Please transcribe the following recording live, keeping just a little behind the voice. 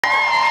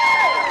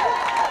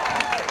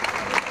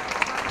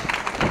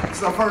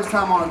is our first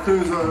time on a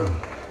cruise or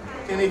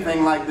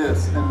anything like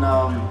this, and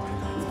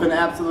it's been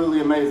absolutely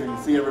amazing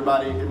to see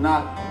everybody.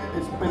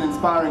 It's been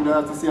inspiring to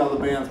us to see all the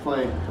bands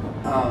play.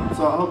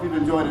 So I hope you've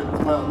enjoyed it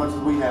as well, as much as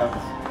we have.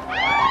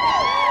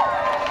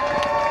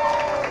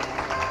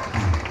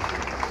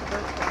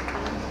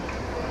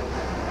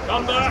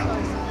 Come back.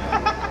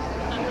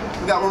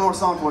 We got one more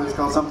song for you. It's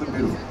called Something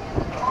Beautiful.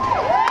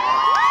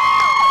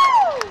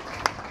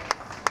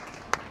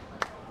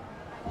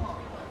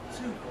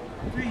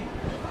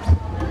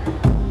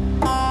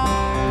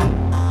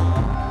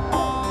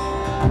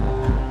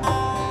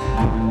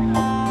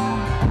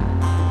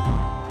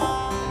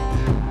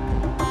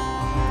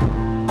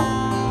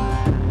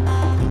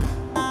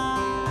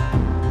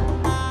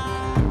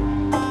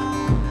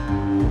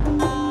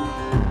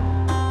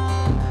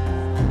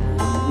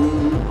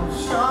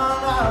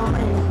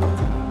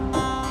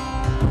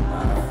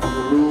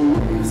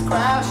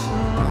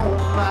 Crashing on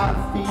my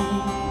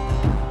feet,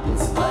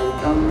 it's like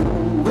I'm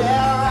where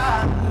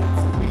I need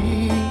to be,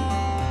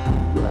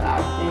 but I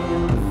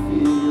can't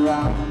figure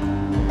out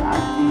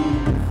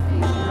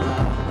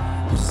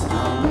just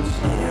how much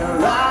air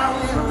I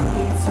will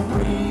need to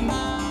breathe.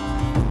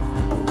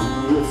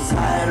 The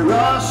tide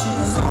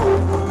rushes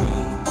over me,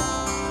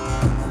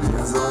 and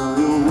there's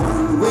only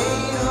one way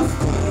to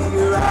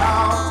figure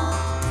out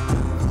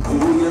who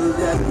you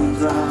let me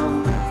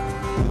drown,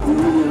 who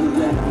you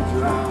let me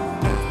drown.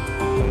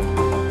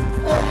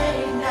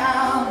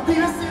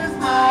 This is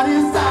my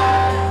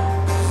desire,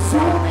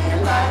 show me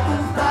like a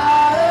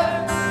fire.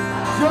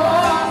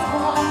 Just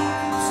want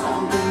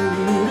something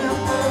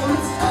beautiful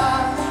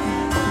inside.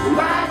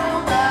 Right on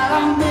that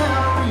I'm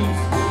gonna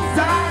reach,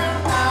 dying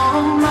down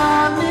on my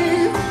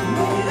knees,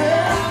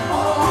 needing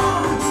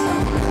more,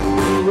 something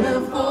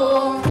beautiful.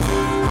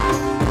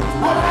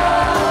 Oh,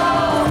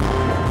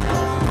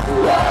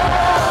 oh,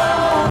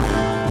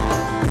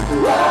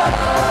 oh,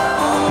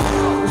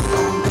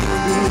 something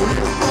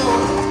beautiful.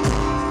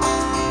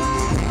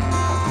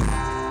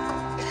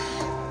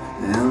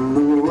 And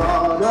the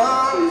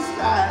water is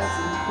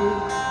rising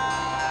quick,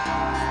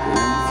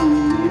 and for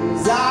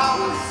years I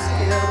was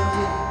scared.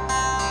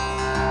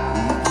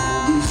 You can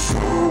be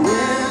sure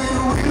when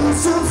it will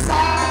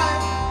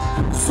subside,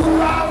 so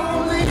I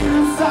won't leave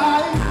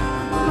inside.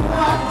 No,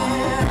 I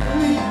can't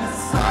leave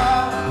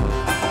inside.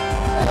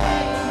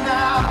 Hey,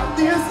 now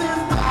this is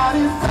my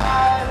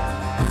desire,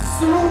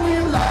 consume me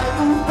like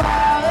a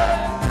fire.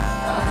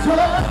 I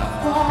just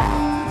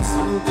want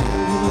something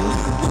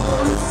beautiful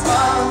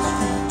inside.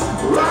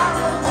 Right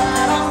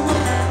that I'm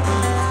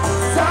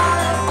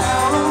tired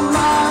down on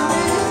my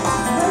knees,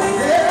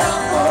 waiting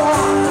for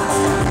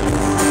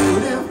something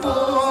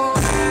beautiful.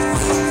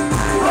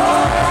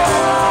 Whoa,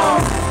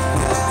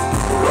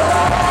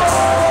 whoa,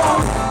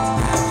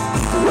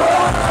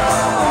 whoa,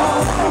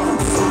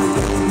 something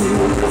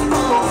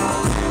beautiful.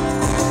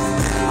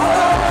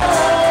 Whoa,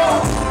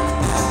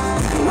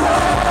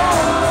 whoa,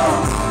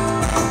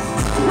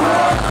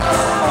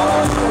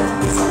 whoa,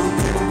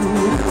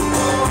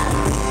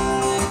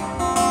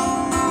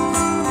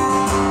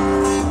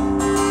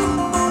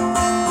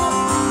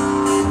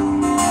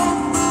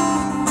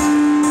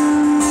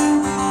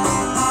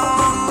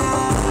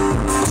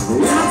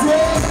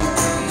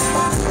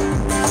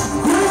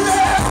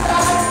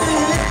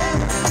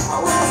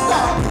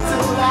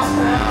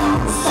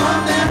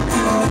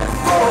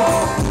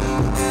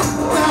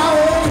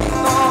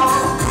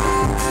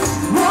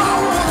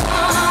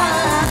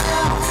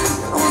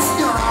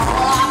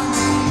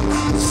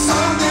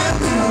 something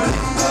beautiful.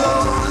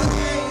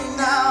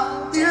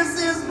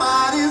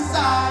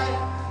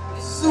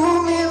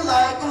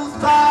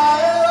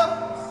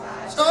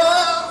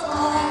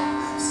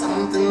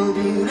 Something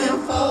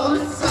beautiful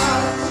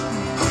inside.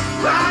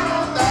 Right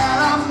on that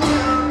I'm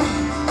here,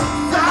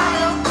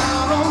 dying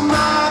down on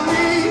my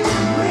knees,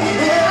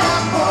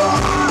 waiting for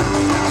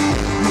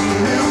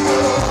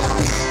beautiful.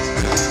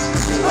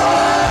 Oh,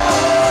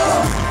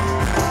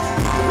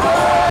 oh,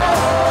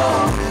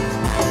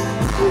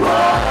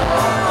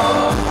 oh,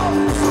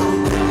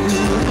 something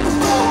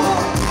beautiful.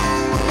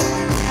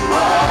 Oh,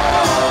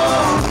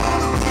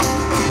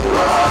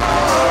 oh,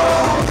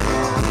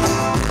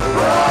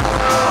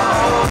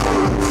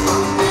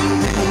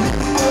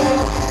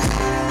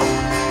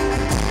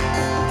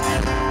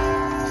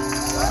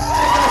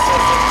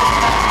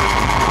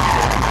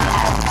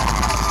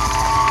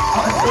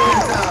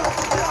 oh.